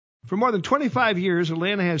For more than 25 years,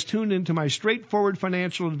 Atlanta has tuned into my straightforward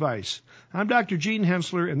financial advice. I'm Dr. Gene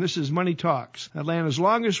Hensler, and this is Money Talks, Atlanta's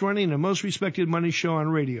longest-running and most respected money show on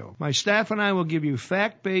radio. My staff and I will give you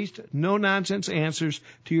fact-based, no-nonsense answers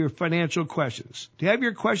to your financial questions. To have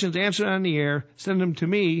your questions answered on the air, send them to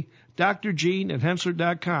me, Dr. Gene at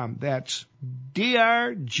Hensler.com. That's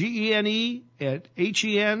DRGENE at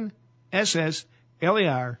HENSSLER.com.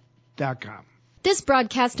 This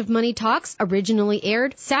broadcast of Money Talks originally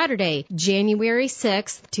aired Saturday, January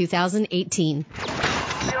 6th, 2018. The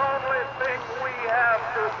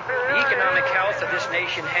economic health of this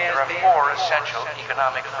nation has there are been 4 essential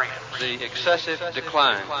economic freedoms. The excessive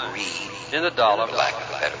decline in the dollar, for lack of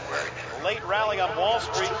a better word. late rally on Wall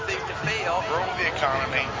Street. Too big to fail. Growing the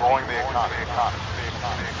economy. Growing the economy.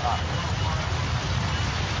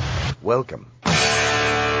 Welcome.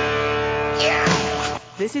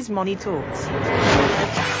 This is Money Talks.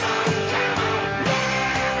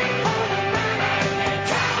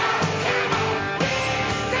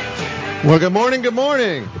 Well, good morning, good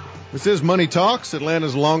morning. This is Money Talks,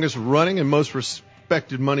 Atlanta's longest running and most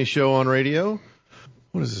respected money show on radio.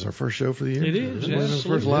 What is this, our first show for the year? It is. Atlanta's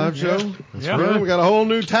first live show? That's right. We got a whole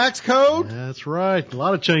new tax code. That's right. A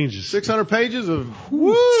lot of changes. 600 pages of,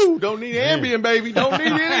 woo, don't need Ambien, baby. Don't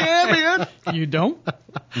need any Ambien. You don't?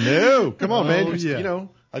 No. Come on, man. yeah. You know,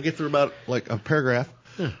 I'll get through about like a paragraph.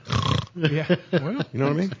 Yeah. Well, You know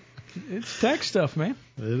what I mean? it's tax stuff, man.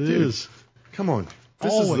 It is. Come on.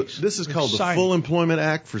 Always. This is called the Exciting. Full Employment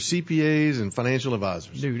Act for CPAs and financial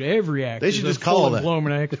advisors. Dude, every act. They should is just a call full that.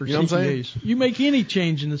 employment act for You know what I'm saying? CPAs. You make any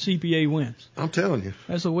change and the CPA wins. I'm telling you.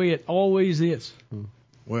 That's the way it always is.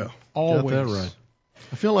 Well, Always. Got that right.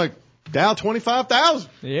 I feel like Dow 25,000.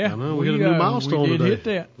 Yeah. I know. We got a new milestone we did today. hit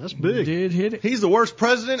that. That's big. We did hit it. He's the worst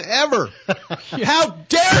president ever. How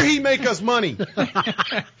dare he make us money?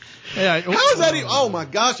 Yeah, How is that? Oh my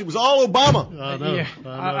gosh, it was all Obama. I know. Yeah, I know.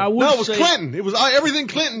 I would No, it was say, Clinton. It was everything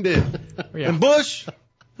Clinton did. Yeah. And Bush.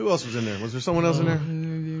 Who else was in there? Was there someone else in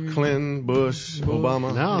there? Clinton, Bush,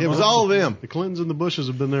 Obama. No, It was all of them. The Clintons and the Bushes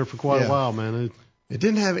have been there for quite Yeah. a while, man. It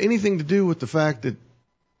didn't have anything to do with the fact that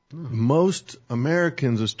most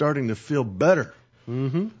Americans are starting to feel better.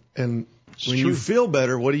 Mm-hmm. And It's when true. you feel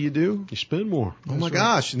better, what do? You spend more. Oh my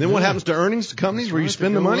gosh. And then what happens to earnings to companies where you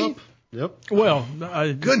spend the money? Yep. well,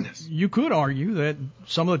 Goodness. you could argue that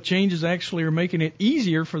some of the changes actually are making it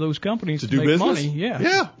easier for those companies To to do make business? money. Yeah.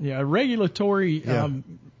 Yeah. Yeah. Regulatory Yeah.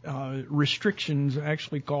 restrictions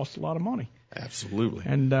actually cost a lot of money. Absolutely.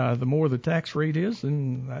 And the more the tax rate is,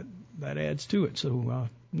 then that adds to it. So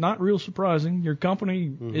not real surprising. Your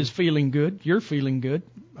company is feeling good. You're feeling good.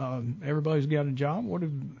 Everybody's got a job. What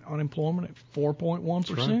is unemployment at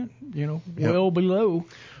 4.1%? You know, Yep. well below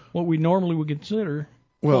what we normally would consider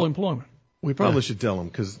full employment. We probably should tell them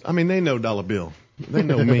because, I mean, they know Dollar Bill. They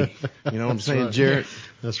know me. You know what I'm saying, right. Jarrett?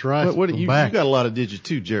 That's right. What I'm you back. got a lot of digits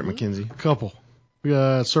too, Jarrett McKenzie. A couple. We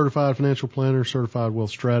got certified financial planner, certified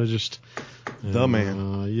wealth strategist. The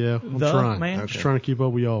man. Yeah, I'm The trying. man? Just trying to keep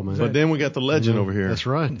up with y'all, man. But then we got the legend over here. That's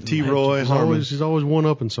right. T. Roy Harmon. He's always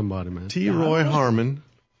one-upping somebody, man. T. Roy Harmon.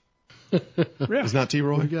 Yeah. It's not T.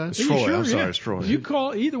 Roy? got- It's Are you Troy. sure? I'm sorry, Yeah. it's Troy. You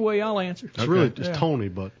call either way, I'll answer. It's really Okay. it's Tony,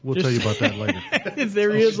 but we'll tell you about that later.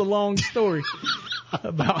 There is a long story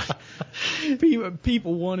about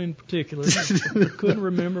people, one in particular, who couldn't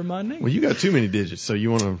remember my name. Well, you got too many digits, so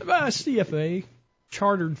you want to. CFA,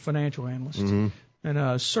 chartered financial analyst, and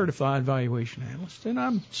a certified valuation analyst, and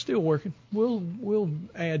I'm still working. We'll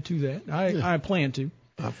add to that. I plan to.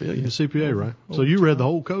 I feel You're you. a CPA, right? So you read the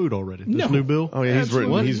whole code already. This No. new bill. Oh yeah, he's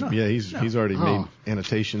written. Absolutely not. He's already made Oh.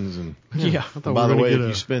 annotations and. Yeah. I thought By we the were way, gonna if get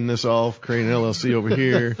you spin this off, create an LLC over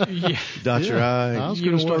here, Yeah. dot your I. I was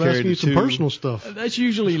You going know to start what? asking you some Carried it personal stuff. That's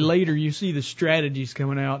usually later. You see the strategies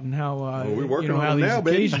coming out and how we're working how on them these now,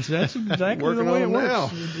 baby. occasions. That's exactly Working the way on it them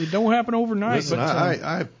works. now. It don't happen overnight. Listen,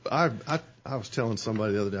 but I was telling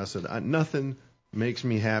somebody the other day. I said nothing makes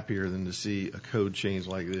me happier than to see a code change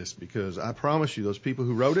like this because I promise you, those people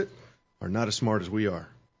who wrote it are not as smart as we are.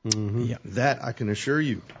 yeah, That I can assure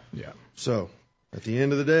you. yeah, So, at the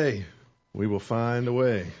end of the day, we will find a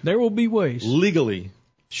way there will be ways. legally.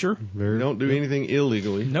 Sure. We don't do anything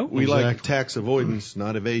illegally. Nope. We like Exactly. tax avoidance,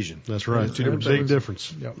 not evasion. That's right. Two different Big things.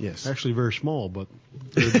 difference. Yep. Yes. Actually, very small, but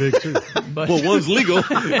they're big too. But Well, one's legal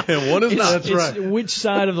and one is not. it's which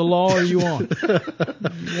side of the law are you on?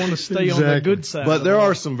 You want to stay on the Exactly. good side. But of there the law.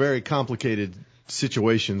 are some very complicated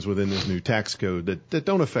situations within this new tax code that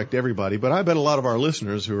don't affect everybody. But I bet a lot of our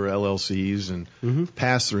listeners who are LLCs and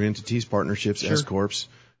pass-through entities, partnerships, S corps,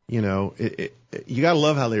 you know, you got to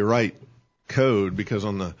love how they write code because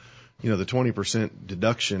on the 20%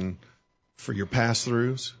 deduction for your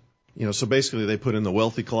pass-throughs, So basically they put in the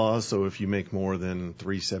wealthy clause. So if you make more than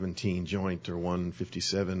 317 joint or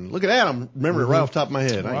 157, look at that. I'm remembering it right off the top of my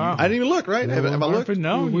head. Wow. I didn't even look, right? Have I looked?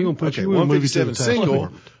 No, We're going to put Okay, you in 157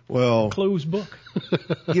 single. Well, closed book.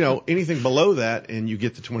 Anything below that and you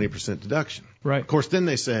get the 20% deduction. Right. Of course, then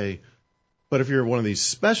they say, but if you're one of these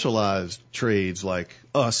specialized trades like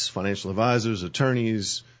us, financial advisors,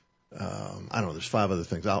 attorneys, I don't know, there's 5 other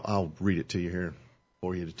things. I'll read it to you here,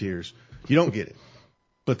 bore you to tears. You don't get it.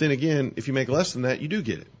 But then again, if you make less than that, you do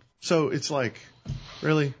get it. So it's like,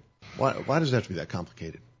 really? Why does it have to be that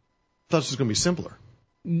complicated? I thought this was going to be simpler.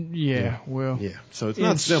 Yeah, well. Yeah, so it's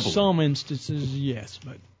not simple. In some instances, yes,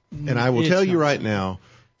 but. And I will tell you right now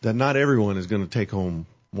that not everyone is going to take home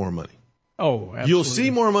more money. Oh, absolutely. You'll see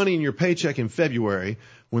more money in your paycheck in February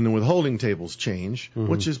when the withholding tables change,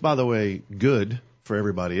 which is, by the way, good for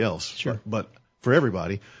everybody else. Sure. But for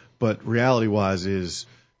everybody. But reality-wise is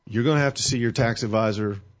you're going to have to see your tax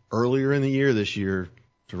advisor earlier in the year this year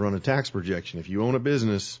to run a tax projection. If you own a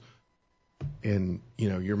business and,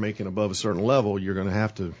 you're making above a certain level, you're going to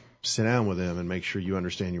have to sit down with them and make sure you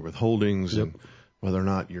understand your withholdings and whether or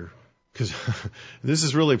not because this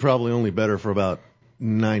is really probably only better for about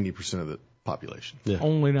 90% of the population. Yeah.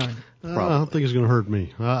 Only 9. I don't think it's going to hurt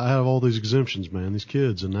me. I have all these exemptions, man, these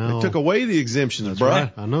kids, and now They took away the exemptions, bro.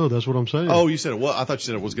 Right. I know, that's what I'm saying. Oh, you said it. Well, I thought you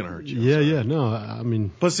said it was going to hurt you. Yeah. No, I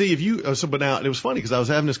mean. But see, but now it was funny because I was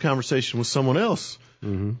having this conversation with someone else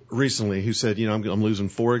recently who said, I'm losing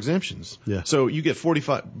 4 exemptions. Yeah. So you get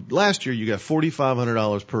last year you got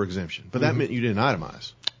 $4,500 per exemption, but that meant you didn't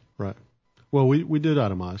itemize. Right. Well, we did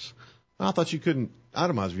itemize. I thought you couldn't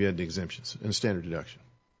itemize if you had the exemptions and standard deduction.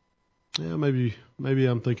 Yeah, maybe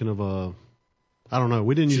I'm thinking of I don't know.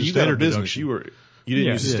 We didn't use you standard got a business. deduction. You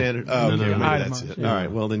didn't use the standard. Oh, No, okay, no. maybe that's it. Yeah. All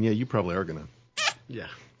right. Well, then you probably are gonna. Yeah.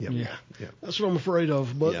 Yeah. That's what I'm afraid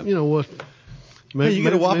of. But Yeah. you know what? Hey, you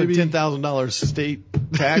get a whopping maybe- $10,000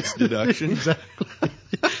 state tax deduction. Exactly.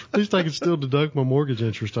 At least I can still deduct my mortgage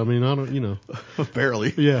interest. I mean, I don't.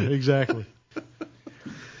 Barely. Yeah, exactly.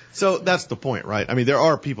 So that's the point, right? I mean, there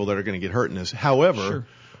are people that are going to get hurt in this. However,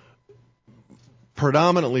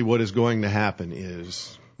 predominantly what is going to happen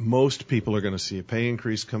is most people are going to see a pay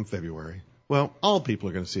increase come February. Well, all people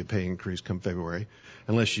are going to see a pay increase come February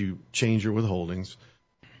unless you change your withholdings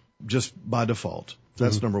just by default.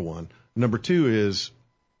 That's number one. Number 2 is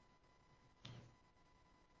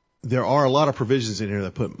there are a lot of provisions in here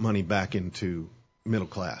that put money back into middle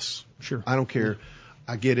class. Sure. I don't care.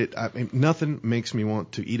 I get it. Nothing makes me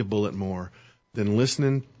want to eat a bullet more than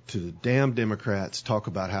listening to the damn Democrats talk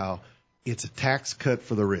about how it's a tax cut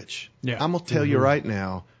for the rich. Yeah. I'm going to tell you right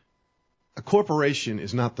now, a corporation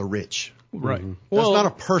is not the rich. Right. That's not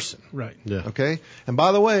a person. Right. Yeah. Okay? And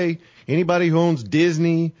by the way, anybody who owns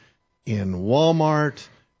Disney and Walmart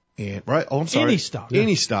and Any stock.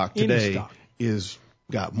 Any stock Any today stock. is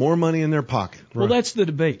got more money in their pocket. Well, that's the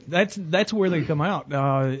debate. That's where they come out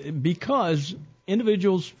because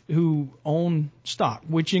individuals who own stock,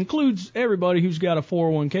 which includes everybody who's got a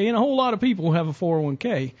 401k, and a whole lot of people who have a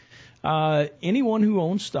 401k, anyone who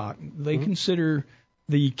owns stock, they consider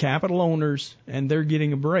the capital owners, and they're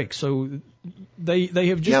getting a break. So they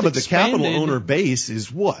have just but the capital expanded- owner base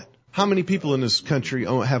is what? Have many people in this country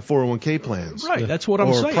have 401k plans? Right, that's what I'm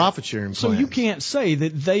or saying. profit sharing plans. So you can't say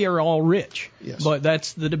that they are all rich. Yes. But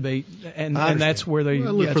that's the debate, and understand. that's where they.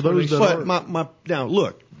 Well, look, that's for where those they that start. But now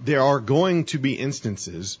look, there are going to be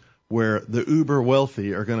instances where the uber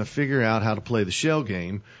wealthy are going to figure out how to play the shell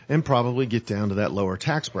game and probably get down to that lower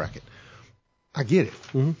tax bracket. I get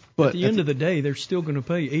it. But At the end of the day, they're still going to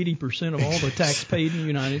pay 80% of all the tax paid in the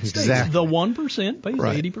United States. Exactly. The 1% pays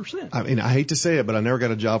Right. 80%. I mean, I hate to say it, but I never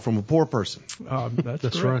got a job from a poor person. That's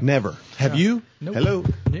That's correct. right. Never. Have you? Nope. Hello?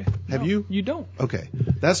 Yeah. Have No, you? You don't. Okay.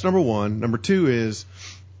 That's number 1. Number 2 is,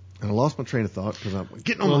 and I lost my train of thought because I'm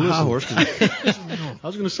getting on Well, my high listen. horse. I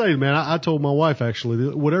was going to say, man, I told my wife actually,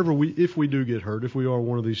 that if we do get hurt, if we are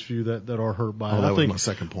one of these few that are hurt by it, that I was think my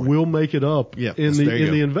second point. we'll make it up Yeah, in there you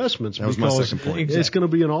go. the investments. That was my because second point. It's Exactly.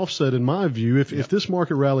 going to be an offset in my view if this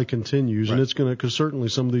market rally continues, and it's going to, because certainly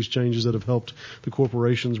some of these changes that have helped the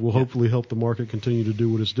corporations will hopefully help the market continue to do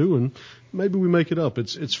what it's doing. Maybe we make it up.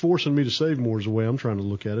 It's forcing me to save more is the way I'm trying to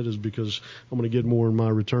look at it, is because I'm going to get more in my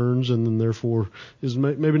returns, and then therefore is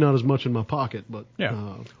maybe not as much in my pocket, but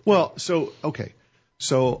Well, so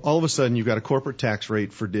all of a sudden you've got a corporate tax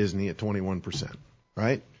rate for Disney at 21%,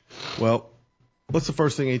 right? Well, what's the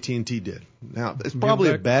first thing AT&T did? Now, it's probably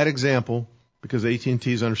a bad example because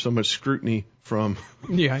AT&T is under so much scrutiny from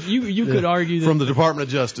Yeah, you could argue that. from the Department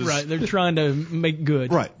of Justice. Right, they're trying to make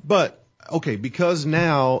good. Right. But, okay, because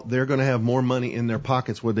now they're going to have more money in their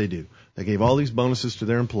pockets, what'd they do? They gave all these bonuses to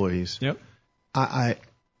their employees. Yep.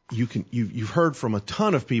 you've heard from a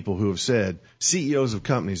ton of people who have said, CEOs of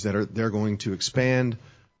companies that they're going to expand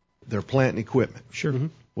their plant and equipment. Sure. Mm-hmm.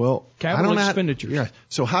 Well, capital expenditures. Yeah.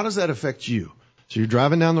 So how does that affect you? So you're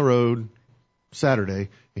driving down the road Saturday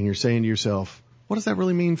and you're saying to yourself, what does that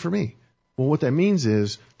really mean for me? Well, what that means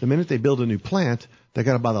is the minute they build a new plant, they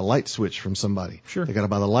got to buy the light switch from somebody. Sure. They got to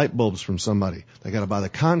buy the light bulbs from somebody. They got to buy the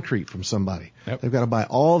concrete from somebody. Yep. They've got to buy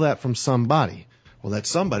all that from somebody. Well, that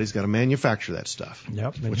somebody's got to manufacture that stuff.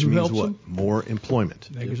 Yep. And which who means helps what? them? More employment.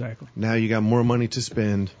 Exactly. Now you got more money to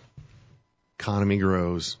spend. Economy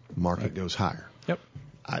grows. Market goes higher. Yep.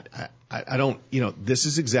 I don't, this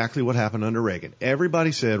is exactly what happened under Reagan.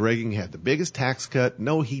 Everybody said Reagan had the biggest tax cut.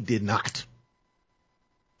 No, he did not.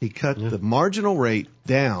 He cut the marginal rate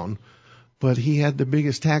down, but he had the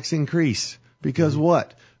biggest tax increase. Because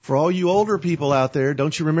what? For all you older people out there,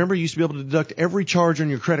 don't you remember you used to be able to deduct every charge on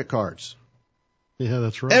your credit cards? Yeah,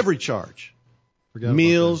 that's right. Every charge. Forgot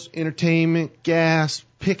Meals, entertainment, gas,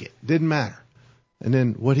 pick it. Didn't matter. And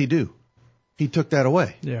then what'd he do? He took that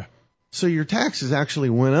away. Yeah. So your taxes actually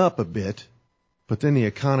went up a bit, but then the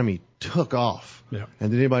economy took off. Yeah.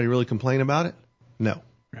 And did anybody really complain about it? No.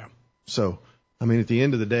 Yeah. So, I mean, at the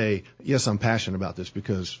end of the day, yes, I'm passionate about this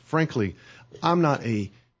because, frankly, I am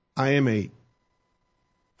a,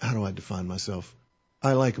 how do I define myself?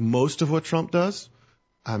 I like most of what Trump does.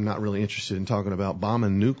 I'm not really interested in talking about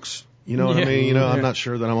bombing nukes. You know what I mean? I'm not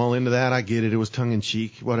sure that I'm all into that. I get it. It was tongue in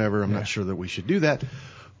cheek, whatever. I'm not sure that we should do that,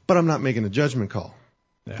 but I'm not making a judgment call.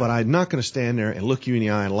 Yeah. But I'm not going to stand there and look you in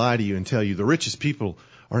the eye and lie to you and tell you the richest people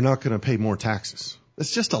are not going to pay more taxes.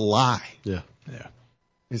 That's just a lie. Yeah. Yeah.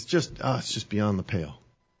 It's just beyond the pale.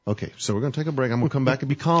 Okay, so we're going to take a break. I'm going to come back and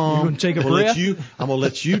be calm. You're going to take a breath? I'm going to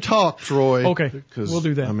let you talk, Troy. Okay, we'll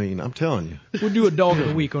do that. I mean, I'm telling you. We'll do a dog of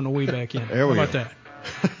the week on the way back in. There we How about go. that?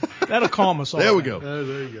 That'll calm us all. There we go.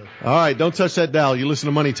 There you go. All right, don't touch that dial. You listen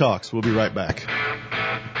to Money Talks. We'll be right back.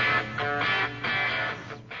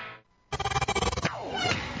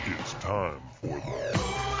 It's time for the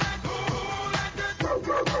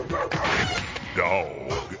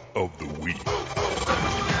Dog of the Week.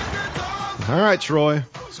 All right, Troy.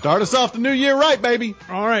 Start us off the new year right, baby.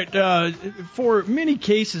 All right. For many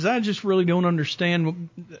cases, I just really don't understand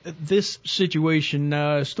this situation.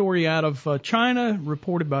 A story out of China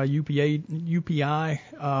reported by UPI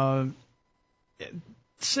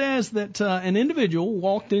says that an individual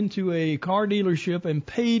walked into a car dealership and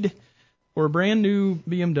paid for a brand new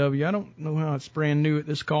BMW. I don't know how it's brand new at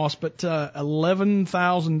this cost, but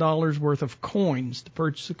 $11,000 worth of coins to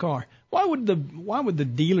purchase a car. Why would the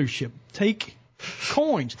dealership take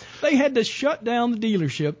coins? They had to shut down the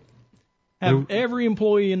dealership, have every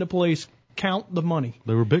employee in the place count the money.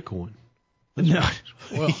 They were Bitcoin. No,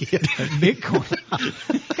 well, Bitcoin.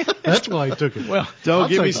 That's why he took it. Well, don't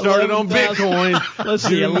get me started on Bitcoin. Let's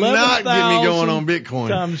see, do not get me going on Bitcoin.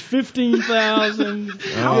 Times 15,000.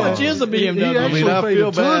 How much is a BMW? I mean, I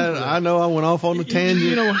feel bad. I know I went off on the tangent.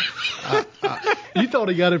 You know, you thought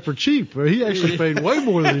he got it for cheap, but he actually paid way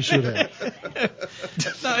more than he should have.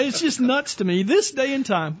 No, it's just nuts to me. This day and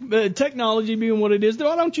time, technology being what it is,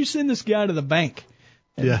 why don't you send this guy to the bank?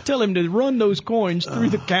 Tell him to run those coins through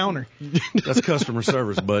the counter. That's customer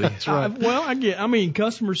service, buddy. That's right. I mean,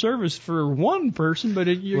 customer service for one person, but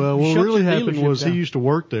what really happened was he used to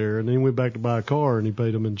work there, and then he went back to buy a car, and he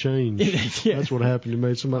paid them in change. That's what happened. He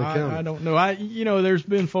made somebody count it. I don't know. There's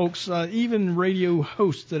been folks, even radio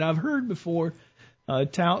hosts that I've heard before,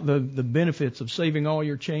 tout the benefits of saving all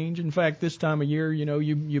your change. In fact, this time of year,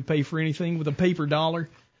 you pay for anything with a paper dollar.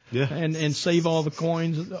 Yeah. And save all the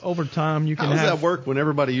coins over time. You can. How does that work when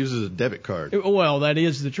everybody uses a debit card? Well, that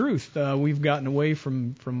is the truth. We've gotten away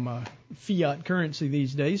from fiat currency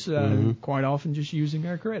these days. Quite often just using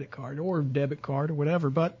our credit card or debit card or whatever.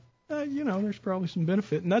 But there's probably some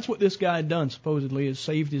benefit, and that's what this guy had done. Supposedly, is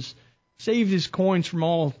saved his coins from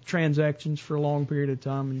all transactions for a long period of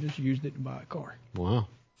time and just used it to buy a car. Wow.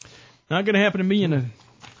 Not going to happen to me in a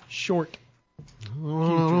short. I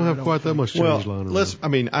don't have quite that much change lying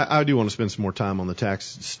around. I do want to spend some more time on the tax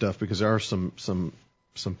stuff because there are some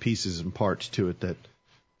pieces and parts to it that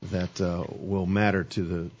will matter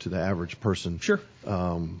to the average person. Sure.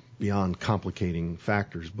 Beyond complicating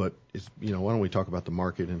factors, but why don't we talk about the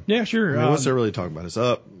market? And yeah, sure. What's there really talking about? It's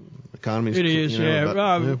up. The economy's. It is.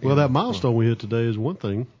 Well, that milestone we hit today is one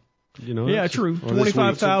thing. Yeah, true.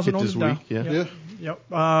 25,000 on the down. Yeah. Yep.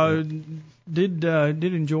 Did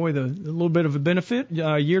enjoy the little bit of a benefit.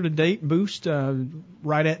 Year to date boost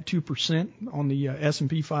right at 2% on the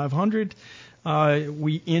S&P 500.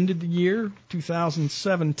 We ended the year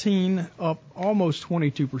 2017 up almost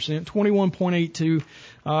 22%,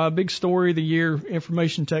 21.82. Big story of the year,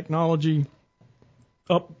 information technology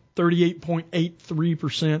up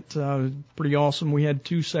 38.83%, pretty awesome. We had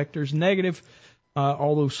 2 sectors negative,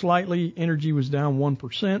 although slightly. Energy was down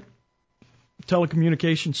 1%.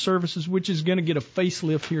 Telecommunications services, which is going to get a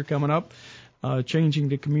facelift here coming up, changing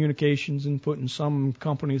to communications and putting some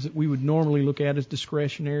companies that we would normally look at as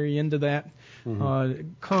discretionary into that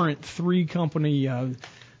current 3-company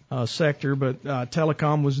sector. But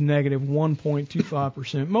telecom was negative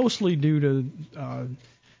 1.25%, mostly due to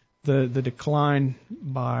the decline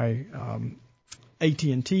by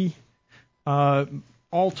AT&T.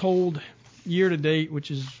 All told, year to date, which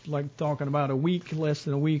is like talking about less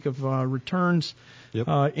than a week of returns. Yep.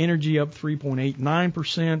 Energy up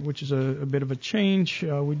 3.89%, which is a bit of a change.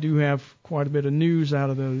 We do have quite a bit of news out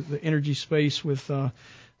of the energy space with the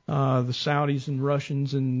Saudis and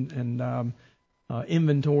Russians and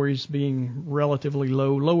inventories being relatively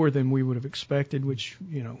lower than we would have expected, which,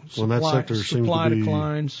 supply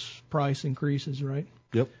declines, price increases, right?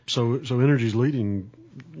 Yep. So energy's leading,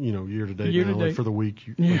 year to date now, like for the week,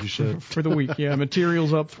 like you said. For the week, yeah.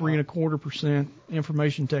 Materials up 3.25%.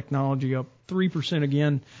 Information technology up 3%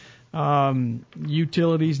 again.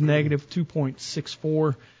 Utilities negative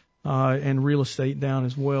 2.64%. And real estate down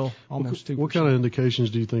as well, almost 2%. What kind of indications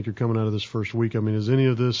do you think are coming out of this first week? I mean, is any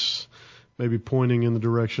of this maybe pointing in the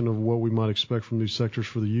direction of what we might expect from these sectors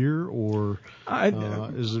for the year, or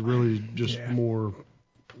is it really just more,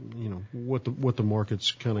 what the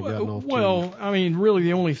market's kind of gotten off to? Well, I mean, really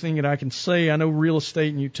the only thing that I can say, I know real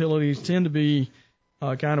estate and utilities tend to be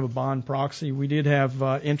kind of a bond proxy. We did have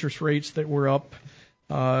interest rates that were up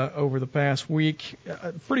over the past week,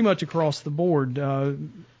 pretty much across the board.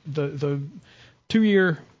 The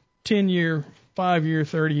 2-year, 10-year, 5-year,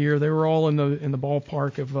 30-year, they were all in the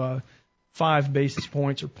ballpark of 5 basis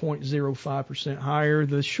points or 0.05% higher.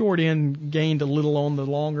 The short end gained a little on the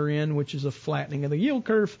longer end, which is a flattening of the yield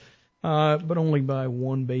curve, but only by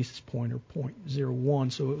 1 basis point or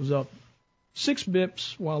 0.01. So it was up 6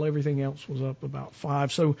 bips while everything else was up about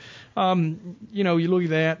 5. So, you look at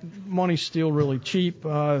that, money's still really cheap.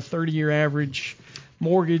 30-year average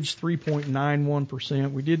mortgage,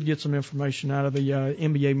 3.91%. We did get some information out of the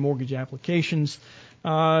MBA mortgage applications.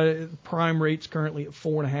 Prime rate's currently at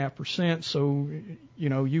 4.5%. So,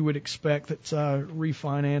 you would expect that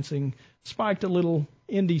refinancing spiked a little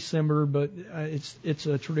in December, but it's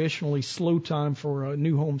a traditionally slow time for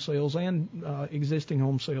new home sales and existing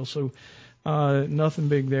home sales. So, nothing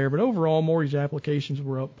big there. But overall, mortgage applications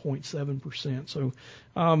were up 0.7%. So,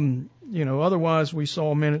 otherwise we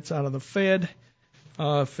saw minutes out of the Fed.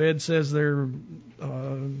 Fed says they're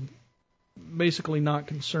basically not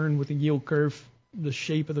concerned with the yield curve, the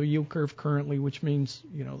shape of the yield curve currently, which means,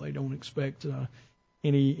 they don't expect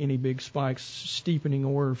any big spikes, steepening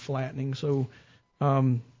or flattening. So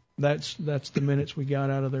that's the minutes we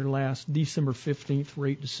got out of their last December 15th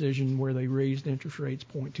rate decision, where they raised interest rates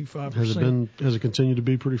 0.25%. Has it continued to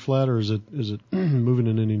be pretty flat, or is it moving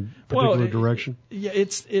in any particular direction? Yeah,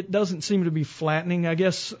 it doesn't seem to be flattening. I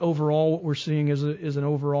guess overall what we're seeing is an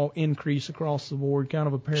overall increase across the board, kind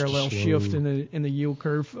of a parallel shift in the yield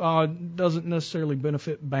curve. Doesn't necessarily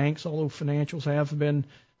benefit banks, although financials have been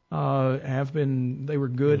they were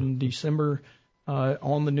good in December.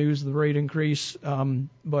 On the news of the rate increase,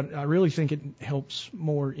 but I really think it helps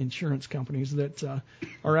more insurance companies that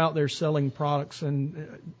are out there selling products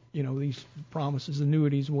and these promises,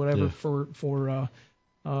 annuities, whatever, for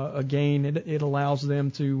a gain. It allows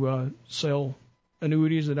them to sell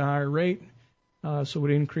annuities at a higher rate, so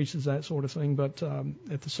it increases that sort of thing. But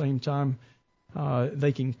at the same time,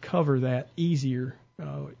 they can cover that easier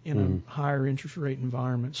in a higher interest rate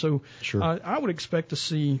environment. So I would expect to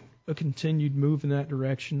see a continued move in that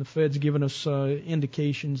direction. The Fed's given us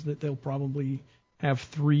indications that they'll probably have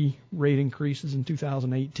 3 rate increases in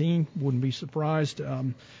 2018. Wouldn't be surprised.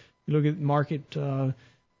 You look at market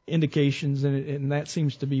indications, and that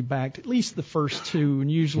seems to be backed, at least the first 2.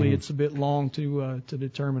 And usually it's a bit long to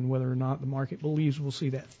determine whether or not the market believes we'll see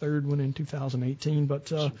that 3rd one in 2018.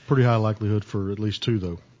 But pretty high likelihood for at least 2,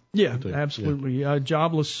 though. Yeah, absolutely. Yeah.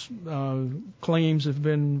 Jobless claims have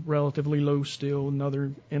been relatively low still.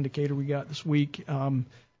 Another indicator we got this week.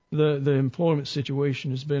 The employment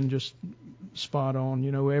situation has been just spot on.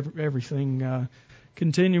 Everything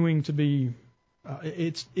continuing to be.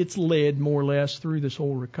 It's led more or less through this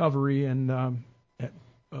whole recovery, and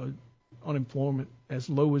unemployment, as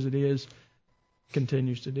low as it is,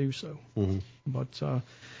 continues to do so. But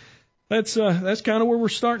that's kind of where we're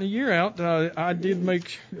starting the year out. I did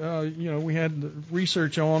make, we had the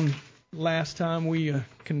research on last time we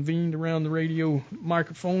convened around the radio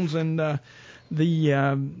microphones, and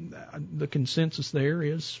The consensus there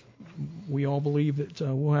is we all believe that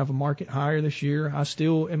we'll have a market higher this year. I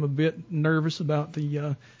still am a bit nervous about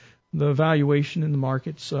the valuation in the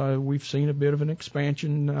markets. We've seen a bit of an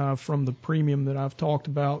expansion from the premium that I've talked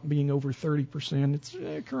about being over 30%. It's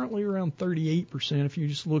currently around 38% if you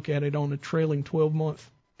just look at it on a trailing 12-month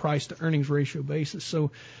price to earnings ratio basis.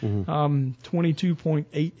 So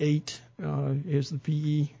 22.88 is the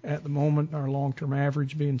PE at the moment, our long-term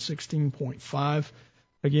average being 16.5,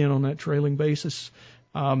 again, on that trailing basis.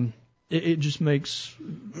 It just makes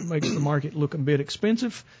the market look a bit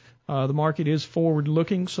expensive. The market is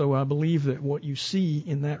forward-looking, so I believe that what you see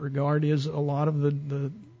in that regard is a lot of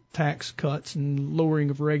the tax cuts and lowering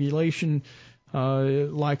of regulation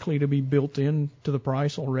likely to be built into the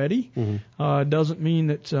price already. Doesn't mean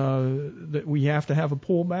that we have to have a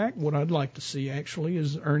pullback. What I'd like to see actually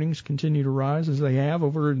is earnings continue to rise as they have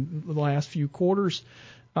over the last few quarters.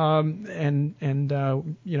 Right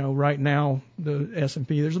now the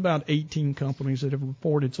S&P, there's about 18 companies that have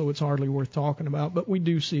reported, so it's hardly worth talking about. But we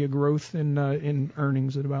do see a growth in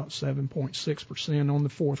earnings at about 7.6% on the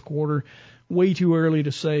fourth quarter. Way too early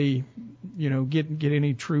to say, get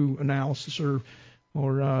any true analysis or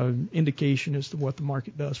indication as to what the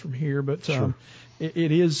market does from here. But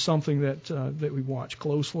it is something that we watch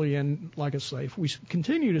closely. And like I say, if we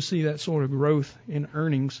continue to see that sort of growth in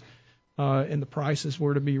earnings, and the prices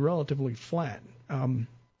were to be relatively flat, and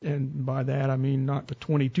by that I mean not the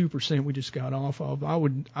 22% we just got off of. I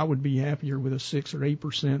would be happier with a 6 or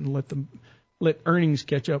 8% and let earnings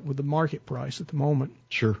catch up with the market price at the moment.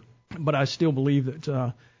 Sure. But I still believe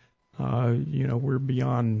that we're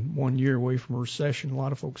beyond 1 year away from a recession. A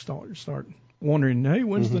lot of folks start wondering, hey,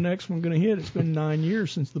 when's the next one going to hit? It's been 9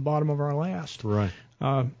 years since the bottom of our last. Right.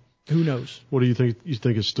 Who knows? What do you think? You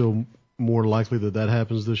think it's still more likely that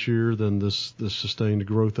happens this year than this sustained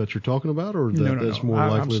growth that you're talking about, or that's more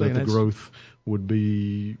likely that the growth would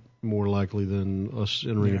be more likely than us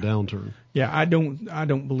entering a downturn? Yeah, I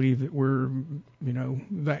don't believe that we're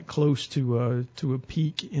that close to a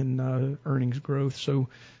peak in earnings growth. So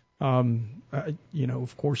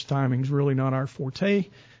of course timing's really not our forte,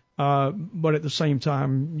 but at the same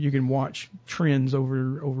time you can watch trends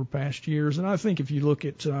over past years, and I think if you look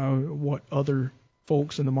at what other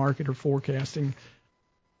folks in the market are forecasting,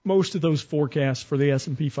 most of those forecasts for the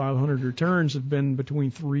S&P 500 returns have been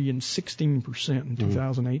between 3 and 16% in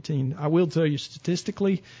 2018. I will tell you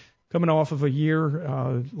statistically, coming off of a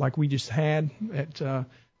year like we just had at a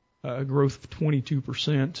growth of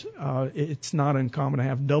 22%, it's not uncommon to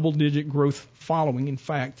have double-digit growth following. In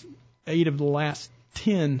fact, 8 of the last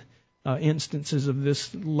 10 instances of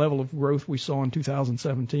this level of growth we saw in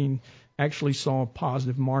 2017 actually saw a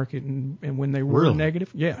positive market, and when they were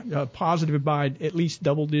negative, positive by at least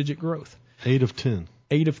double-digit growth. 8 of 10.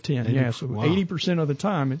 8 of 10, yeah. So 80% of the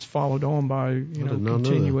time, it's followed on by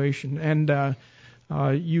continuation. And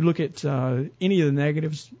you look at any of the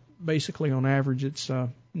negatives, basically on average, it's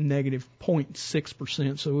negative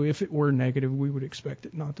 0.6%. So if it were negative, we would expect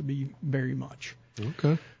it not to be very much.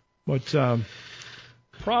 Okay. But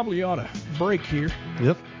probably ought to break here.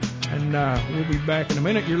 Yep. And we'll be back in a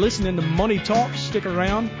minute. You're listening to Money Talks. Stick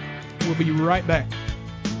around. We'll be right back.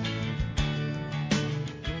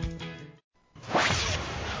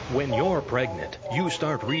 When you're pregnant, you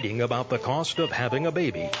start reading about the cost of having a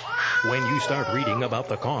baby. When you start reading about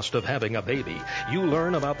the cost of having a baby, you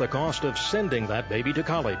learn about the cost of sending that baby to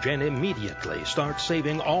college and immediately start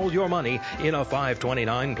saving all your money in a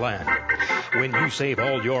 529 plan. When you save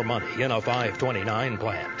all your money in a 529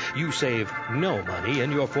 plan, you save no money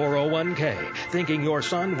in your 401k, thinking your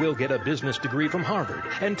son will get a business degree from Harvard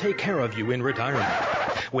and take care of you in retirement.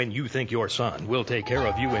 When you think your son will take care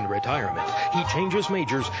of you in retirement, he changes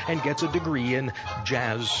majors and gets a degree in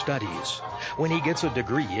jazz studies. When he gets a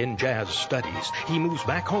degree in jazz studies, he moves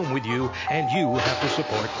back home with you and you have to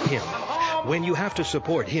support him. When you have to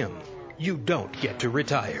support him, you don't get to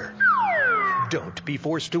retire. Don't be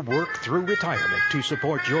forced to work through retirement to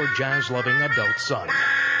support your jazz-loving adult son.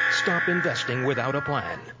 Stop investing without a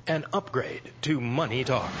plan and upgrade to Money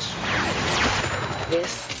Talks.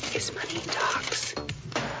 This is Money Talks.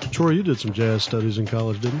 Troy, you did some jazz studies in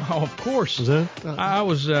college, didn't you? Oh, of course. Was that? I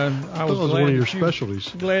was that was glad one of your specialties.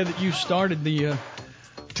 Glad that you started the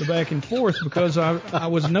the back and forth because I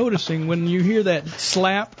was noticing when you hear that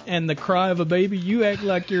slap and the cry of a baby, you act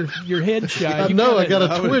like your head shy. I know, I got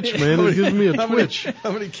a twitch, man. It gives me a twitch.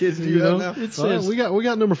 How many kids do you have now? It says, we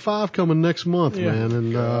got number 5 coming next month, man,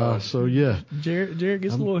 and so yeah. Jared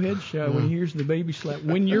gets a little head shy when he hears the baby slap.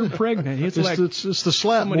 When you're pregnant, it's the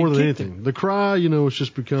slap more than anything. The cry, it's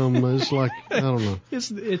just become it's like I don't know.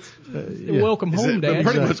 It's welcome home, Dad.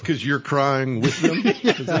 Pretty much because you're crying with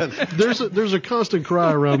them. There's a constant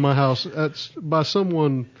cry around my house by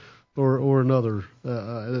someone or another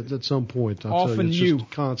at some point. I'll Often tell you, it's you.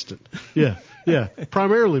 just constant. Yeah.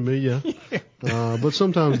 Primarily me, yeah. But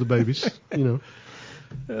sometimes the babies,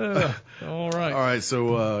 All right.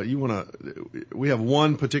 So we have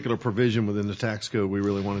one particular provision within the tax code we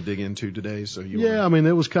really want to dig into today. So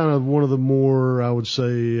it was kind of one of the more, I would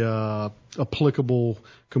say, applicable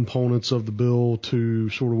components of the bill to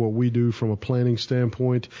sort of what we do from a planning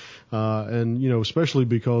standpoint. And especially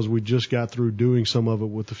because we just got through doing some of it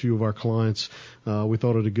with a few of our clients, we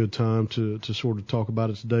thought it a good time to sort of talk about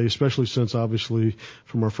it today, especially since obviously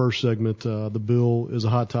from our first segment, the bill is a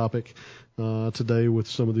hot topic today with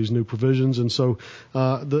some of these new provisions. And so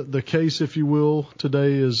the case, if you will,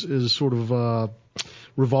 today is sort of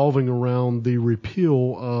revolving around the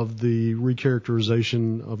repeal of the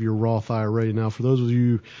recharacterization of your Roth IRA. Now, for those of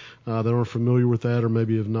you that aren't familiar with that or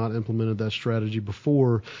maybe have not implemented that strategy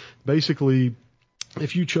before, basically,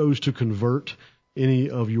 if you chose to convert any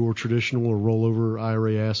of your traditional or rollover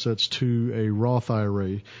IRA assets to a Roth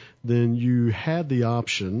IRA, then you had the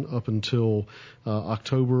option up until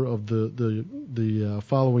October of the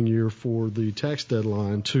following year for the tax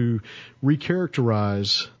deadline to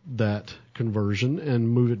recharacterize that conversion and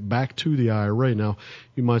move it back to the IRA. Now,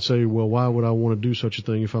 you might say, well, why would I want to do such a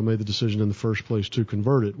thing if I made the decision in the first place to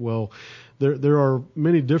convert it? Well, there are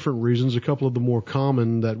many different reasons. A couple of the more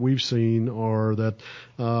common that we've seen are that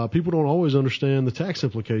people don't always understand the tax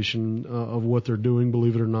implication of what they're doing,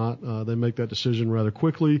 believe it or not. They make that decision rather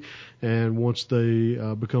quickly, and once they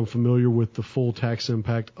become familiar with the full tax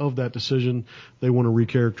impact of that decision, they want to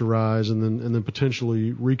recharacterize and then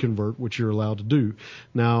potentially reconvert, which you're allowed to do.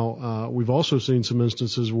 Now, we've also seen some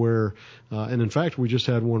instances where, and in fact, we just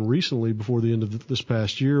had one recently before the end of this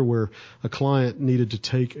past year where a client needed to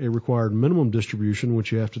take a required minimum distribution,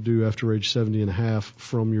 which you have to do after age 70 and a half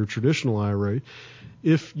from your traditional IRA.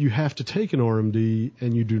 If you have to take an RMD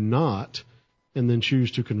and you do not, and then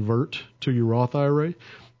choose to convert to your Roth IRA,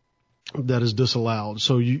 that is disallowed.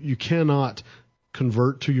 So you cannot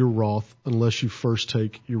convert to your Roth unless you first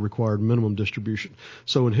take your required minimum distribution.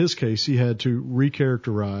 So in his case, he had to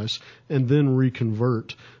recharacterize and then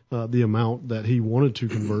reconvert the amount that he wanted to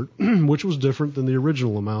convert, which was different than the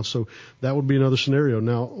original amount. So that would be another scenario.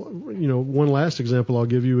 Now, one last example I'll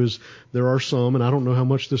give you is there are some, and I don't know how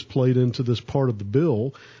much this played into this part of the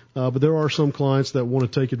bill, but there are some clients that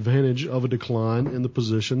want to take advantage of a decline in the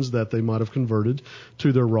positions that they might have converted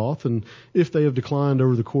to their Roth. And if they have declined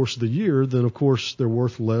over the course of the year, then of course they're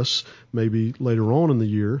worth less maybe later on in the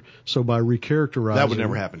year. So by recharacterizing. That would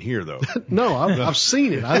never happen here, though. No, I've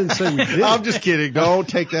seen it. I didn't say we did. I'm just kidding. Don't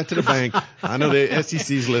take that to the bank. I know the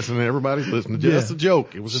SEC's listening. Everybody's listening. Just a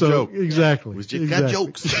joke. It was a joke. Exactly. We just got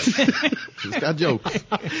jokes. Just got jokes.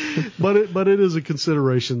 But it is a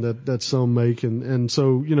consideration that some make. And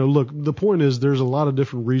so, look, the point is there's a lot of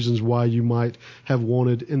different reasons why you might have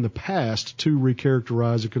wanted in the past to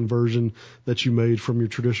recharacterize a conversion that you made from your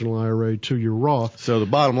traditional IRA to your Roth. So the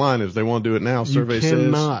bottom line is they want to do it now. Survey says. You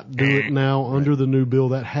cannot do it now under the new bill.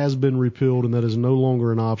 That has been repealed and that is no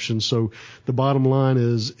longer an option. So the bottom line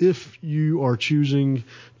is if you are choosing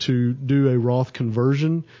to do a Roth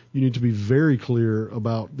conversion, you need to be very clear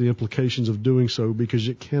about the implications of doing so because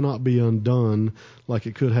it cannot be undone like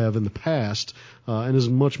it could have in the past, and is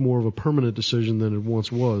much more of a permanent decision than it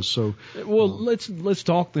once was. So, well, let's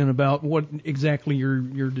talk then about what exactly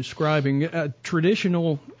you're describing. A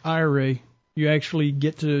traditional IRA, you actually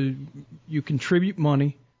you contribute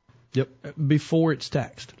money. Yep. Before it's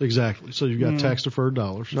taxed. Exactly. So you've got tax deferred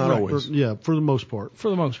dollars. Not always. For the most part. For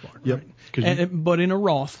the most part. Yep. Right. But in a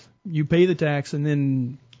Roth, you pay the tax and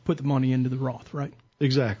then put the money into the Roth, right?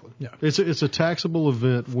 Exactly. Yeah. It's a taxable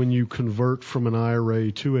event when you convert from an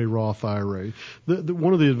IRA to a Roth IRA.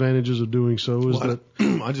 One of the advantages of doing so is that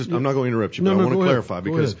I'm not going to interrupt you, but I want to clarify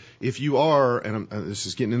because if you are, and this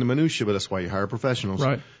is getting into minutia, but that's why you hire professionals.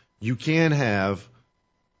 Right. You can have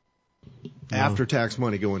after-tax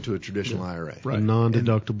money go into a traditional IRA. Right. A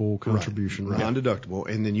non-deductible contribution. Right. Non-deductible,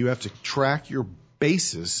 and then you have to track your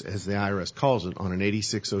basis, as the IRS calls it, on an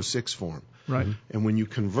 8606 form. Right. And when you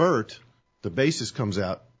convert, the basis comes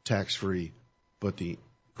out tax-free, but the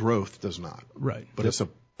growth does not. Right. But it's a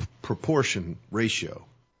proportion ratio.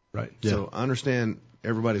 Right. So I understand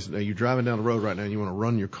you're driving down the road right now and you want to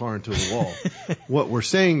run your car into the wall. What we're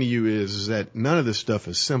saying to you is that none of this stuff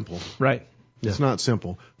is simple. Right. It's not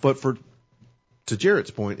simple. But to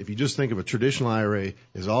Jarrett's point, if you just think of a traditional IRA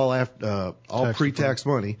as all pre-tax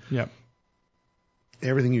money, yep.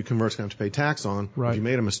 Everything you convert's going to have to pay tax on. Right. If you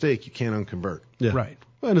made a mistake, you can't unconvert. Yeah. Right.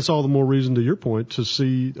 And it's all the more reason, to your point, to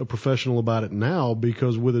see a professional about it now,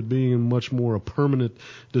 because with it being much more a permanent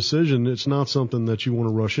decision, it's not something that you want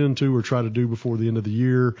to rush into or try to do before the end of the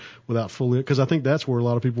year without fully, because I think that's where a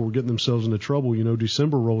lot of people were getting themselves into trouble.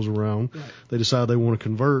 December rolls around, they decide they want to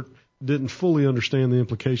convert, didn't fully understand the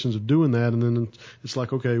implications of doing that, and then it's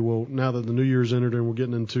like, okay, well, now that the new year's entered and we're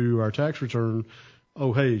getting into our tax return,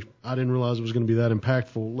 oh, hey, I didn't realize it was going to be that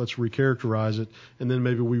impactful. Let's recharacterize it. And then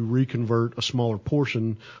maybe we reconvert a smaller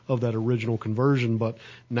portion of that original conversion. But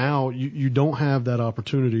now you don't have that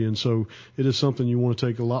opportunity. And so it is something you want to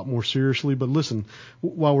take a lot more seriously. But listen,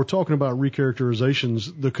 while we're talking about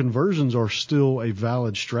recharacterizations, the conversions are still a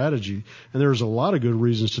valid strategy. And there's a lot of good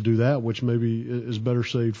reasons to do that, which maybe is better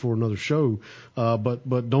saved for another show.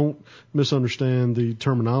 But don't misunderstand the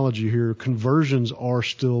terminology here. Conversions are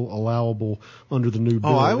still allowable under the new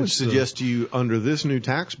bill. Oh, I would suggest to you under this new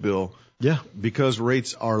tax bill, because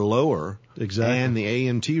rates are lower, exactly, and the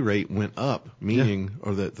AMT rate went up, meaning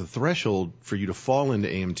or the threshold for you to fall into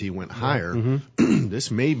AMT went higher. Mm-hmm.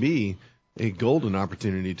 This may be a golden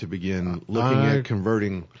opportunity to begin looking at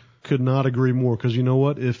converting. Could not agree more, because you know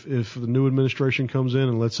what? If the new administration comes in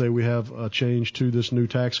and let's say we have a change to this new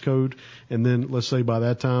tax code, and then let's say by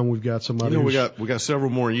that time we've got somebody. We got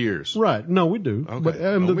several more years. Right? No, we do. Okay. But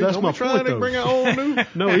that's my point, though. Bring out old new.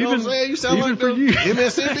 No, you sound even like for you,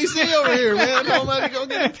 MSNBC over here, man. Nobody go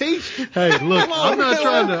get impeached. Hey, look, I'm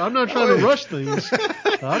not trying to rush things.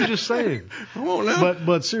 I'm just saying. Come on now.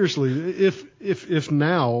 But seriously, if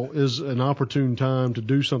now is an opportune time to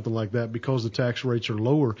do something like that because the tax rates are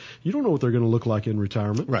lower, you don't know what they're going to look like in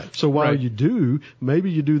retirement. Right. So while you do,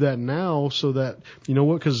 maybe you do that now so that, you know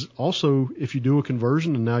what, because also if you do a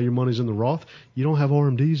conversion and now your money's in the Roth, you don't have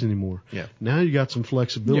RMDs anymore. Yeah. Now you got some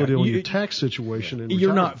flexibility on your tax situation. Yeah. In You're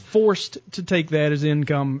retirement. not forced to take that as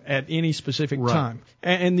income at any specific time.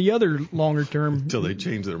 And the other longer term. Until they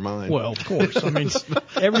change their mind. Well, of course. I mean,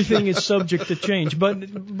 everything is subject to change.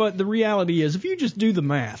 But the reality is, if you just do the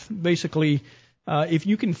math, basically, if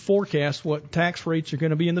you can forecast what tax rates are going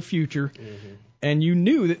to be in the future, and you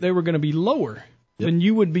knew that they were going to be lower, then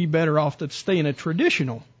you would be better off to stay in a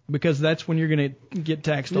traditional, because that's when you're going to get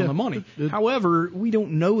taxed on the money. However, we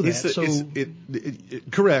don't know that.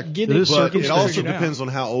 Correct. But it also depends on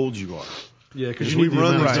how old you are. Yeah, because we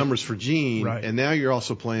run these numbers for Gene, and now you're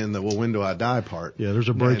also playing the when do I die part. Yeah, there's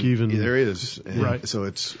a break even. There is, so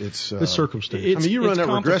it's circumstantial. I mean, you run that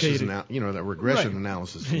regression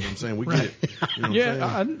analysis. You know what I'm saying? We get it. You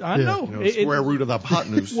know I know. Square root of the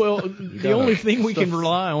hypotenuse. Well, the only thing we can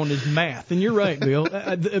rely on is math, and you're right, Bill.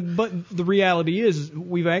 But the reality is,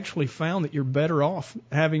 we've actually found that you're better off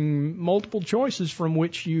having multiple choices from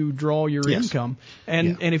which you draw your income,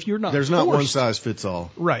 and if you're not, there's not one size fits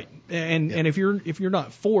all. Right. And if you're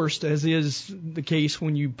not forced, as is the case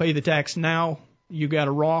when you pay the tax now, you got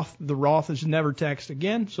a Roth. The Roth is never taxed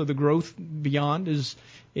again, so the growth beyond is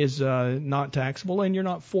not taxable, and you're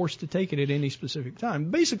not forced to take it at any specific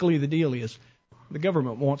time. Basically, the deal is the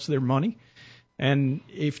government wants their money, and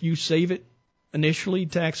if you save it initially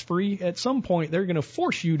tax-free, at some point they're going to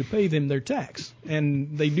force you to pay them their tax,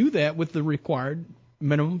 and they do that with the required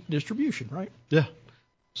minimum distribution, right? Yeah.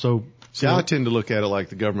 So. See, I tend to look at it like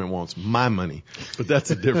the government wants my money, but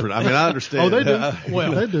that's a different. I mean, I understand. Oh, they do.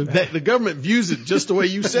 Well, they do. The government views it just the way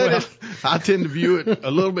you said it. I tend to view it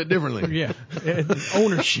a little bit differently. Yeah,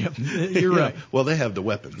 ownership. You're right. Well, they have the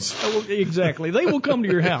weapons. Exactly. They will come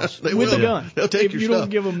to your house with a gun. They'll take if your you stuff. don't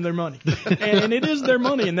give them their money, and it is their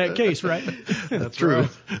money in that case, right? That's true.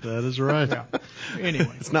 Right. That is right. Yeah.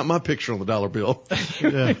 Anyway, it's not my picture on the dollar bill.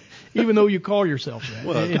 Yeah. Even though you call yourself that.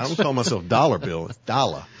 Well, I don't call myself dollar bill. It's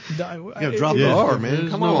dollar. You gotta drop the R, man.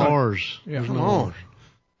 Come no on. R's. Yeah. Come on.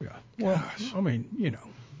 Yeah. Well, I mean, you know,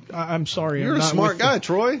 I'm sorry. You're I'm a not smart guy,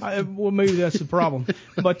 Troy. Well, maybe that's the problem.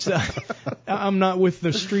 But I'm not with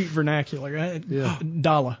the street vernacular.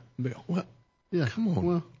 Dollar bill. Well, yeah. Come on.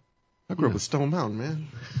 Well, I grew up with Stone Mountain, man.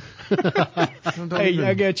 Hey,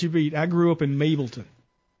 I got you beat. I grew up in Mableton.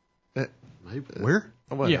 Where?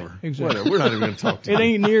 Whatever. Yeah, exactly. Whatever. We're not even going to talk to It you.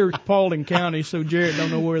 ain't near Paulding County, so Jarrett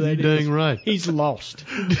don't know where that is. Dang right. He's lost.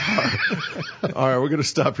 All right, we're going to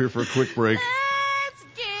stop here for a quick break. Let's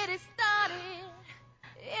get it started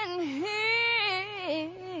in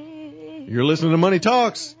here. You're listening to Money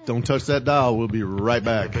Talks. Don't touch that dial. We'll be right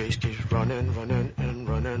back. And running.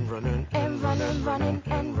 running, running,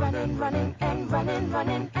 and running, running, and running,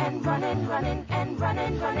 running, and running, running, and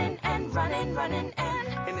running, running, and running, running,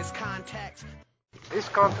 and in this context. This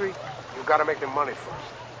country, you gotta make the money first.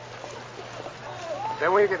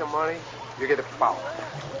 Then when you get the money, you get the power.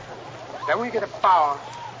 Then when you get the power,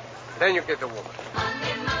 then you get the woman.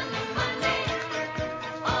 Monday, Monday, Monday,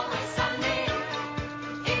 always Sunday,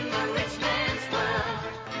 in the rich man's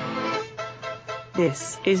world.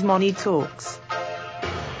 This is Money Talks.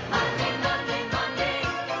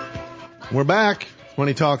 We're back.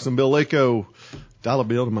 Money Talks and Bill Lako. Dollar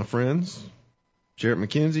bill to my friends. Jarrett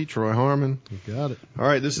McKenzie, Troy Harmon. You got it. All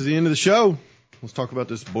right, this is the end of the show. Let's talk about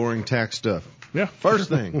this boring tax stuff. Yeah. First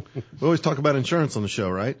thing, we always talk about insurance on the show,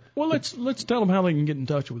 right? Well, let's tell them how they can get in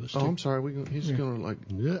touch with us. Oh, too. I'm sorry. He's going to like.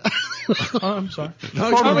 Yeah. I'm sorry.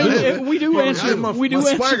 No, I mean, we do answer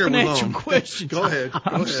financial on. questions. Go ahead.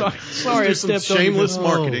 I'm sorry. Let's do some shameless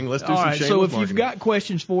marketing. Let's do All some right. shameless So if marketing. you've got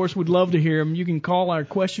questions for us, we'd love to hear them. You can call our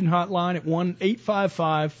question hotline at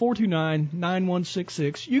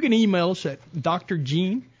 1-855-429-9166. You can email us at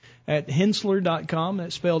drgene@hensler.com.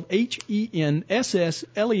 That's spelled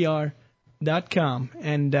HENSSLER.com.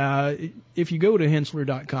 And if you go to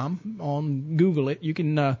hensler.com on Google it, you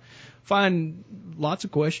can find lots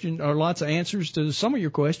of questions or lots of answers to some of your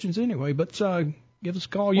questions anyway. But give us a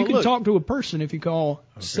call. You can talk to a person if you call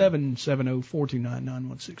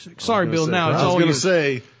 770-429-9166. Sorry, Bill. Now it's all I was going yours. to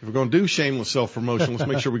say, if we're going to do shameless self-promotion, let's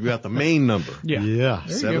make sure we've got the main number. Yeah.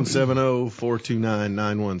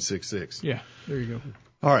 770-429-9166. Yeah. There you go.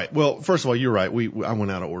 All right. Well, first of all, you're right. I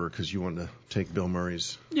went out of order because you wanted to take Bill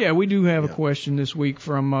Murray's. Yeah, we do have a question this week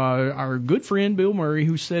from our good friend Bill Murray,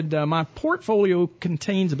 who said, my portfolio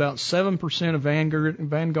contains about 7% of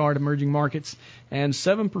Vanguard emerging markets and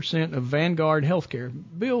 7% of Vanguard healthcare.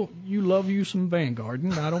 Bill, you love you some Vanguard,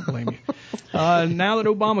 and I don't blame you. Now that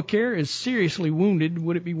Obamacare is seriously wounded,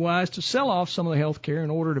 would it be wise to sell off some of the healthcare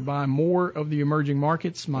in order to buy more of the emerging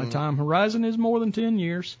markets? My time horizon is more than 10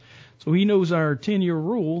 years. So he knows our 10-year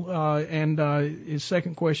rule, and his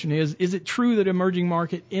second question is it true that emerging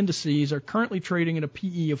market indices are currently trading at a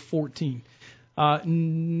PE of 14?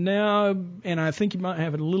 Now, and I think you might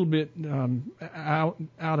have it a little bit out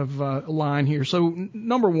of line here. So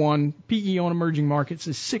number one, PE on emerging markets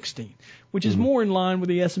is 16, which is more in line with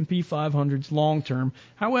the S&P 500's long term.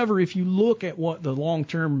 However, if you look at what the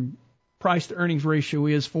long-term price to earnings ratio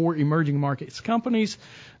is for emerging markets companies,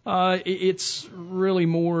 it's really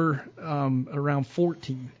more around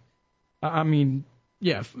 14.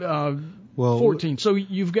 14. So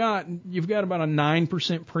you've got about a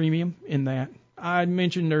 9% premium in that. I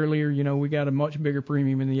mentioned earlier, we got a much bigger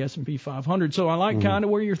premium in the S&P 500. So I like kind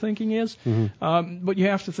of where your thinking is, but you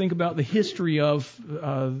have to think about the history of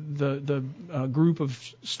the group of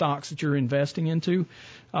stocks that you're investing into.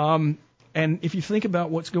 And if you think about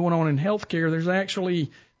what's going on in healthcare, there's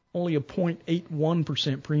actually only a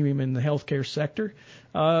 0.81% premium in the healthcare sector.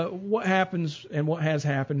 What happens and what has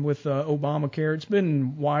happened with Obamacare, it's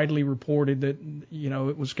been widely reported that,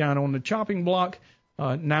 it was kind of on the chopping block.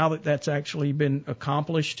 Now that that's actually been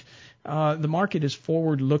accomplished, the market is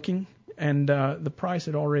forward-looking, and the price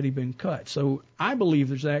had already been cut. So I believe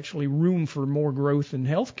there's actually room for more growth in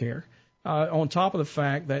healthcare, on top of the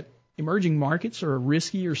fact that emerging markets are a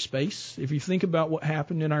riskier space. If you think about what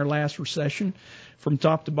happened in our last recession, from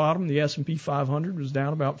top to bottom, the S&P 500 was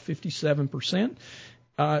down about 57%.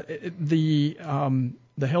 The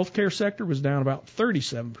healthcare sector was down about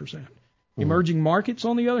 37%. Emerging markets,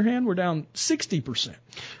 on the other hand, were down 60%.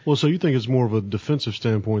 Well, so you think it's more of a defensive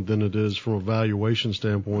standpoint than it is from a valuation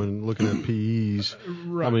standpoint, looking at PEs.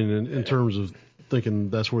 Right. I mean, in terms of thinking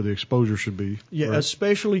that's where the exposure should be. Yeah, right?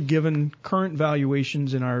 Especially given current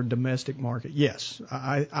valuations in our domestic market. Yes,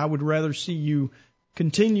 I would rather see you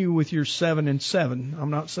continue with your 7 and 7. I'm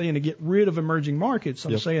not saying to get rid of emerging markets.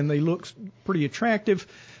 I'm saying they look pretty attractive,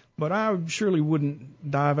 but I surely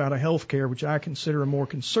wouldn't dive out of healthcare, which I consider a more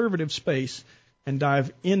conservative space, and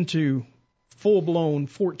dive into full-blown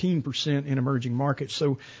 14% in emerging markets.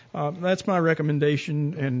 So that's my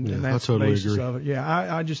recommendation, and that's the basis of it.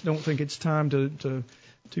 Yeah, I just don't think it's time to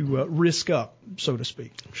risk up, so to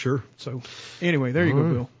speak. Sure. So anyway, there you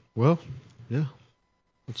go, Bill. Well, yeah.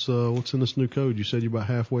 What's in this new code? You said you're about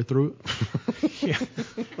halfway through it? Yeah.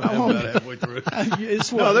 I'm about halfway through it. It's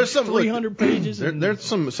what, there's some 300 pages? There's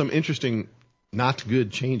some interesting, not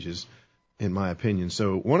good changes, in my opinion.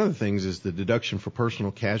 So one of the things is the deduction for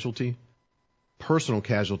personal casualty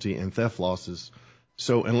and theft losses.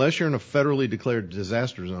 So unless you're in a federally declared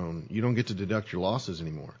disaster zone, you don't get to deduct your losses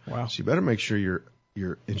anymore. Wow. So you better make sure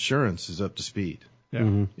your insurance is up to speed.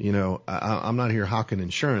 Yeah. I'm not here hawking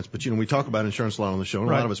insurance, but we talk about insurance a lot on the show, and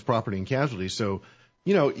a lot of it's property and casualty. So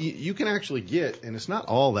you know, you can actually get, and it's not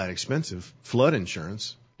all that expensive, flood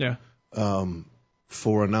insurance. Yeah.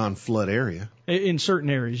 For a non-flood area. In certain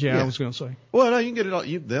areas, yeah. I was going to say. Well, no, you can get it all.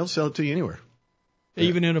 They'll sell it to you anywhere.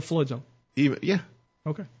 Even in a flood zone. Yeah.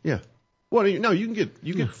 Okay. Yeah. Well, no, you can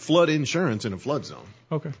get flood insurance in a flood zone.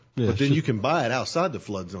 Okay. Yeah, but then you can buy it outside the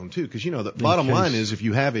flood zone too, because you know the bottom line is if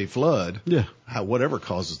you have a flood, whatever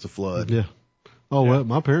causes the flood. Yeah. Oh, well,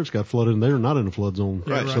 my parents got flooded and they were not in a flood zone.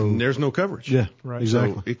 Right. So and there's no coverage. Yeah. Right. So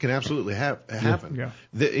Exactly. it can absolutely happen.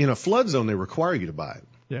 Yeah. In a flood zone, they require you to buy it.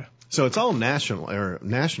 Yeah. So it's all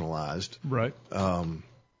nationalized. Right.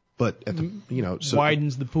 But at the, so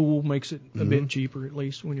widens the pool, makes it a bit cheaper at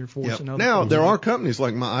least when you're forcing other. Now there are companies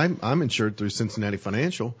like I'm insured through Cincinnati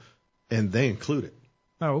Financial, and they include it.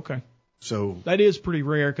 Oh, okay. So that is pretty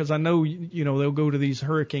rare because I know they'll go to these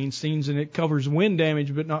hurricane scenes and it covers wind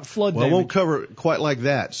damage but not flood damage. Well, it won't cover it quite like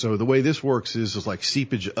that. So the way this works is like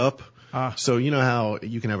seepage up. So you know how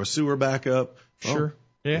you can have a sewer backup. Sure. Well,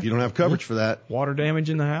 yeah. If you don't have coverage for that. Water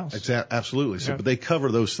damage in the house. Absolutely. So, but they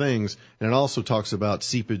cover those things, and it also talks about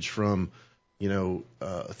seepage from,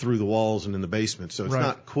 through the walls and in the basement. So it's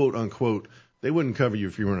not quote unquote. They wouldn't cover you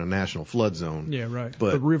if you were in a national flood zone. Yeah, right.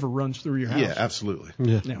 But the river runs through your house. Yeah, absolutely.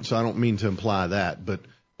 Yeah. So I don't mean to imply that, but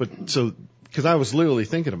so because I was literally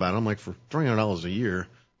thinking about it, I'm like, for $300 a year,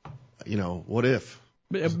 what if?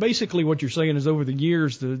 Basically, what you're saying is over the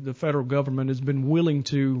years, the federal government has been willing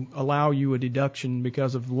to allow you a deduction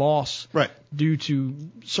because of loss due to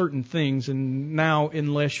certain things. And now,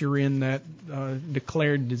 unless you're in that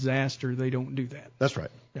declared disaster, they don't do that. That's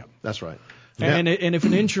right. Yeah. That's right. And if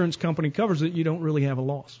an insurance company covers it, you don't really have a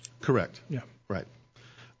loss. Correct. Yeah. Right.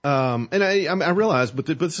 And I realize, but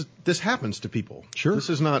this happens to people. Sure. This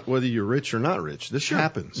is not whether you're rich or not rich. This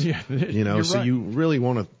happens. Yeah. So right. you really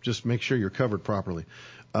want to just make sure you're covered properly.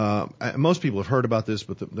 Most people have heard about this,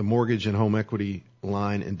 but the mortgage and home equity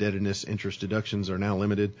line indebtedness interest deductions are now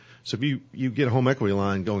limited. So if you get a home equity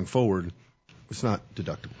line going forward, it's not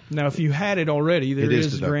deductible. Now, if you had it already, there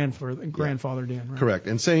is grandfathered in. Right? Correct.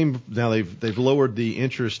 And same now they've lowered the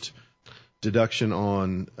interest deduction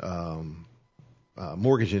on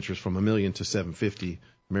mortgage interest from $1 million to $750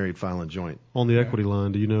 married, filing joint. On the equity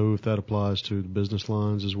line, do you know if that applies to the business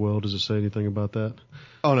lines as well? Does it say anything about that?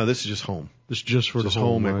 Oh no, this is just home. This is just for the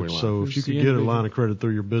home equity line. So if you could get a line of credit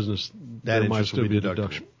through your business, that there might still be a deductible.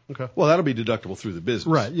 deduction. Okay. Well, that'll be deductible through the business.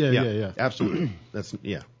 Right. Yeah. Absolutely.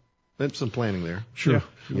 That's some planning there. Sure.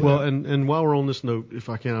 Yeah. Well, and while we're on this note, if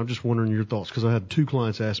I can, I'm just wondering your thoughts because I had 2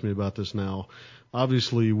 clients ask me about this now.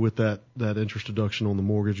 Obviously, with that interest deduction on the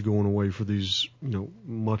mortgage going away for these,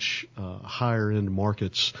 much higher end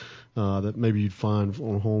markets that maybe you'd find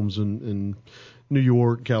on homes in New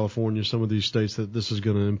York, California, some of these states that this is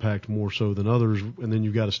going to impact more so than others. And then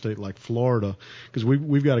you've got a state like Florida, because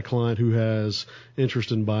we've got a client who has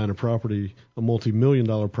interest in buying a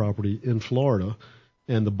multi-million-dollar property in Florida,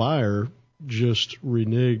 and the buyer just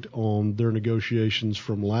reneged on their negotiations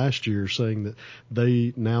from last year, saying that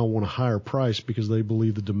they now want a higher price because they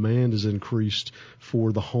believe the demand is increased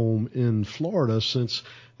for the home in Florida, since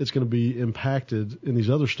it's going to be impacted in these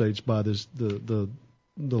other states by this the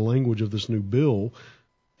language of this new bill.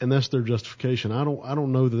 And that's their justification. I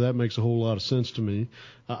don't know that makes a whole lot of sense to me.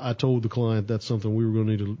 I told the client that's something we were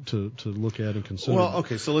going to need to look at and consider. Well,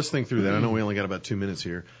 okay, so let's think through that. I know we only got about 2 minutes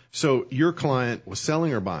here. So your client was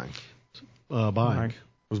selling or buying? Buying.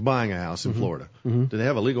 Was buying a house in Florida. Mm-hmm. Did they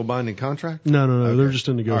have a legal binding contract? No. Okay. They're just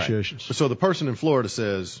in negotiations. Right. So the person in Florida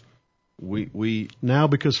says, we now,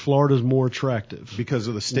 because Florida's more attractive because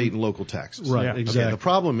of the state and local taxes. Right, exactly. Okay, the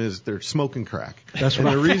problem is they're smoking crack. That's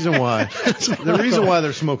right. And the reason why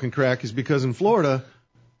they're smoking crack is because in Florida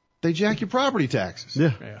they jack your property taxes.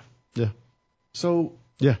 Yeah. So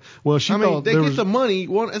yeah. Well, they get the money.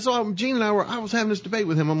 And so Gene and I was having this debate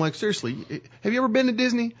with him. I'm like, seriously, have you ever been to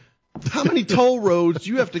Disney? How many toll roads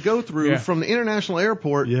do you have to go through from the international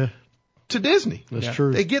airport to Disney? That's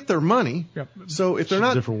true. They get their money. Yep. So if they're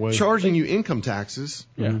not charging you income taxes,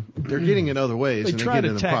 they're getting it other ways. They and try they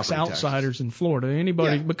to tax outsiders in Florida.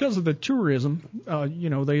 Anybody, because of the tourism,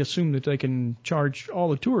 they assume that they can charge all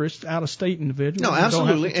the tourists, out-of-state individuals. No,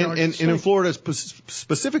 absolutely. And in Florida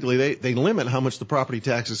specifically, they limit how much the property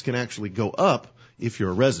taxes can actually go up if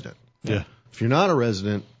you're a resident. Yeah. If you're not a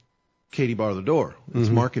resident, Katie bar the door. It's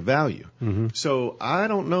market value. So I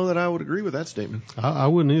don't know that I would agree with that statement. I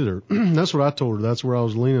wouldn't either. That's what I told her. That's where I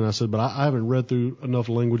was leaning. I said, but I haven't read through enough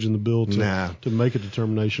language in the bill to make a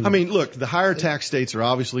determination. I mean, look, the higher tax states are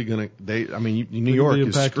obviously going to. New York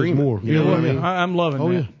is screaming. More. You know what I mean? I'm loving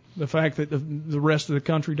that. The fact that the rest of the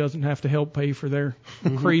country doesn't have to help pay for their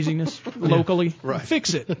craziness locally. Right.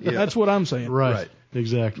 Fix it. Yeah. That's what I'm saying. Right.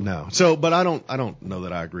 Exactly. No. So, but I don't know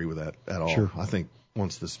that I agree with that at all. Sure. I think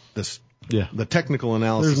once Yeah. the technical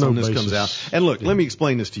analysis There's no on this basis. comes out. And look, let me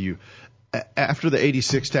explain this to you. After the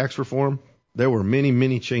 86 tax reform, there were many,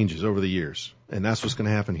 many changes over the years. And that's what's going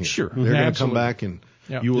to happen here. Sure. They're going to come Absolutely. back and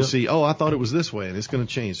Yep. you will Yep. see, oh, I thought it was this way, and it's going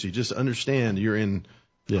to change. So you just understand you're in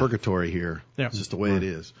purgatory here. Yeah. It's just the way it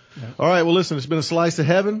is. Yeah. All right, well, listen, it's been a slice of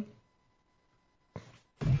heaven.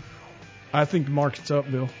 I think the market's up,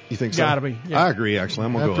 Bill. You think so? Gotta be. Yeah. I agree, actually.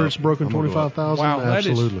 I'm going to go up. After it's broken 25,000, Wow,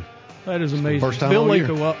 absolutely. That is amazing. First time Bill all year.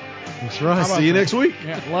 Waco up. That's right. See you next week.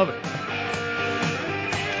 Yeah, love it.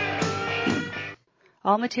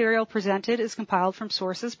 All material presented is compiled from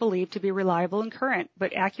sources believed to be reliable and current,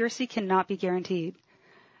 but accuracy cannot be guaranteed.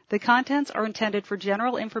 The contents are intended for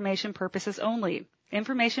general information purposes only.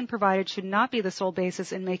 Information provided should not be the sole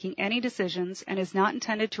basis in making any decisions and is not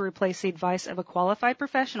intended to replace the advice of a qualified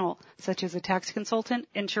professional, such as a tax consultant,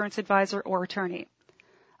 insurance advisor, or attorney.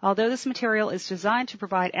 Although this material is designed to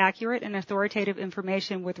provide accurate and authoritative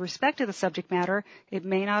information with respect to the subject matter, it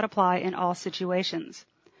may not apply in all situations.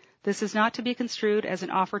 This is not to be construed as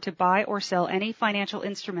an offer to buy or sell any financial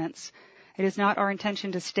instruments. It is not our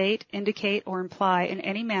intention to state, indicate, or imply in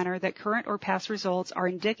any manner that current or past results are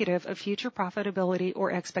indicative of future profitability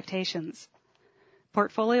or expectations.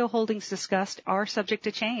 Portfolio holdings discussed are subject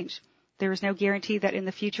to change. There is no guarantee that in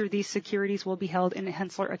the future these securities will be held in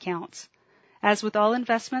Henssler accounts. As with all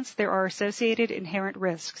investments, there are associated inherent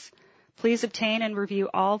risks. Please obtain and review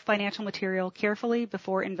all financial material carefully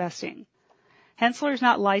before investing. Henssler is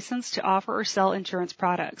not licensed to offer or sell insurance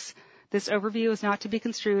products. This overview is not to be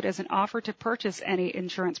construed as an offer to purchase any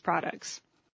insurance products.